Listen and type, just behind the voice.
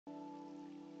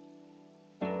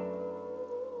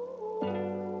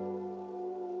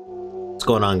What's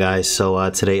going on, guys? So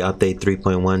today update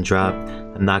 3.1 dropped.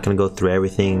 I'm not gonna go through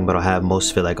everything, but I'll have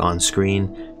most of it like on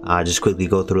screen. Just quickly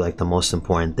go through like the most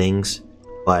important things.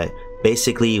 But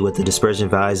basically with the dispersion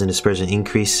values and dispersion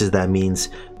increases, that means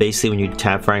basically when you're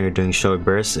tap firing or doing short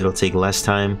bursts, it'll take less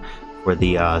time for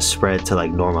the spread to like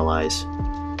normalize.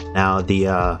 Now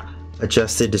the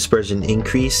adjusted dispersion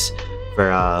increase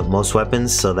for most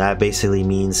weapons, so that basically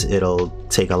means it'll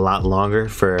take a lot longer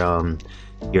for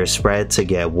your spread to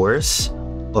get worse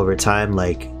over time,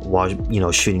 like while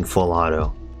shooting full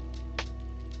auto.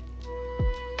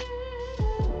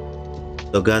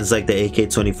 So guns like the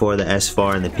AK-24, the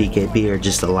SFAR, and the PKP are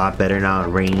just a lot better now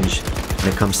in range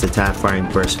when it comes to tap firing,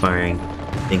 burst firing,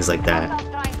 things like that.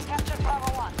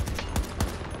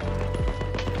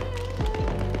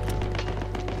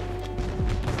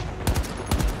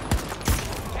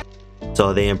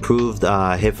 So they improved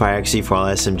hipfire accuracy for all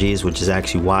SMGs, which is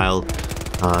actually wild.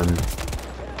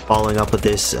 Following up with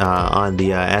this, on the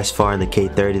SFAR and the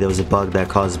K30, there was a bug that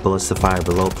caused bullets to fire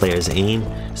below players' aim.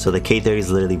 So the K30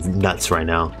 is literally nuts right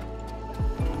now.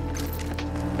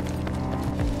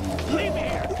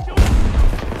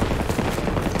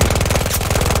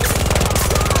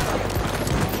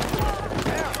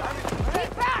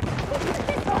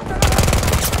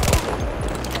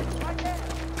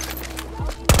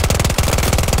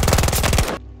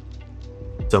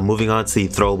 So moving on to the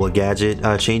throwable gadget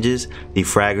changes, the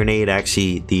frag grenade,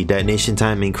 actually the detonation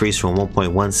time increased from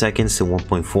 1.1 seconds to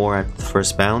 1.4 at the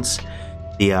first bounce.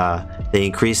 They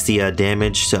increased the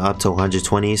damage to up to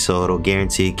 120, so it'll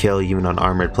guarantee a kill even on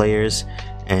armored players,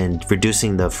 and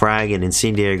reducing the frag and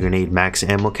incendiary grenade max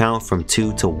ammo count from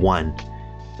 2 to 1.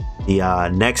 The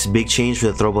next big change for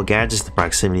the throwable gadget is the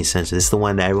proximity sensor. This is the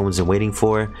one that everyone's been waiting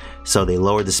for. So they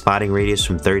lowered the spotting radius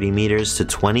from 30 meters to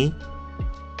 20.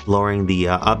 Lowering the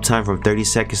uptime from 30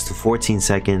 seconds to 14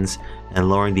 seconds, and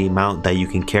lowering the amount that you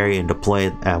can carry and deploy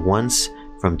it at once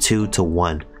from 2 to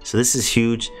 1. So this is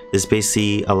huge. This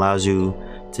basically allows you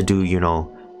to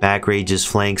do, back rages,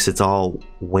 flanks. It's all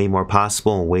way more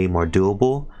possible and way more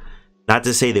doable. Not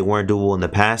to say they weren't doable in the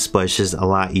past, but it's just a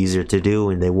lot easier to do,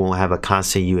 and they won't have a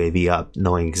constant UAV up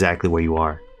knowing exactly where you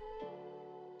are.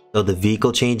 So the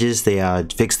vehicle changes, they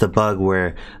fixed the bug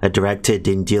where a direct hit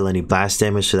didn't deal any blast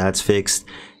damage, so that's fixed.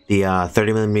 The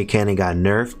 30mm cannon got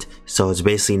nerfed, so it's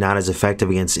basically not as effective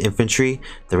against infantry.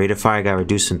 The rate of fire got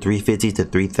reduced from 350 to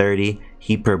 330.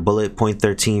 Heat per bullet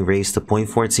 0.13 raised to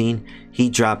 0.14.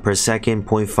 Heat drop per second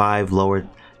 0.5 lowered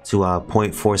to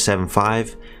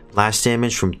 0.475. Blast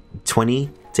damage from 20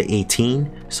 to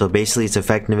 18. So basically its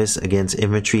effectiveness against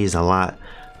infantry is a lot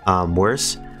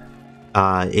worse.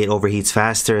 It overheats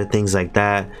faster, things like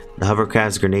that. The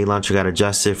hovercraft's grenade launcher got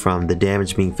adjusted from the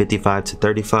damage being 55 to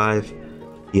 35.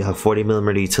 The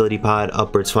 40mm utility pod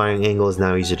upwards firing angle is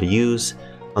now easier to use.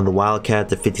 On the Wildcat,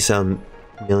 the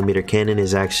 57mm cannon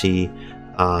is actually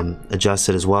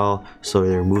adjusted as well, so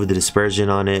they removed the dispersion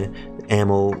on it. The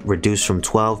ammo reduced from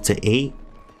 12 to 8.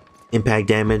 Impact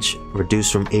damage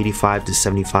reduced from 85 to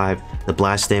 75. The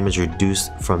blast damage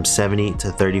reduced from 70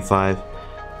 to 35.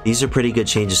 These are pretty good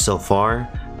changes so far.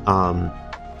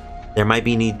 There might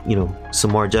be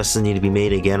some more adjustments need to be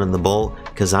made again on the bolt,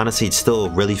 because honestly it's still a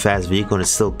really fast vehicle and it's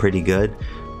still pretty good,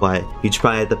 but you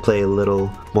probably have to play a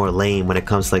little more lame when it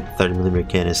comes to like the 30mm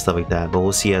cannon and stuff like that, but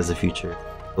we'll see as the future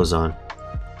goes on.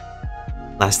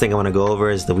 Last thing I want to go over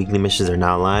is the weekly missions are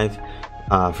now live.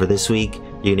 For this week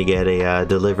you're gonna get a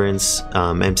Deliverance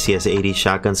MCS 80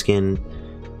 shotgun skin.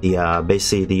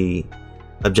 Basically the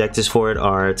objectives for it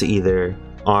are to either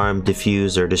arm,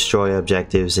 defuse, or destroy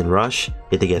objectives in rush. You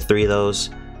have to get 3 of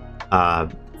those.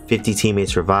 50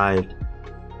 teammates revived,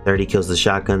 30 kills with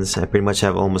shotguns. I pretty much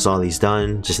have almost all these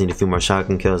done, just need a few more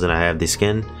shotgun kills and I have the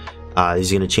skin.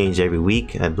 These are going to change every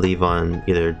week, I believe on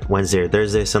either Wednesday or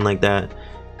Thursday, something like that.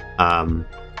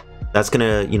 That's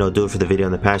gonna do it for the video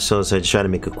on the patch notes. So I just try to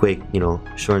make a quick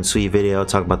short and sweet video,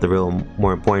 talk about the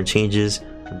more important changes.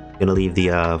 I'm gonna leave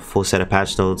the full set of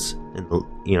patch notes in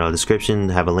the description,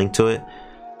 have a link to it.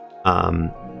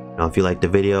 If you like the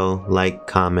video, like,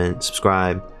 comment,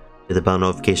 subscribe, hit the bell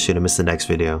notification so you don't miss the next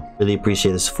video. Really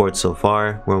appreciate the support so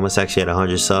far. We're almost actually at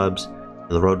 100 subs.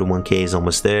 The road to 1K is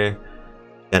almost there.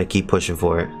 Gotta keep pushing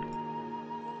for it.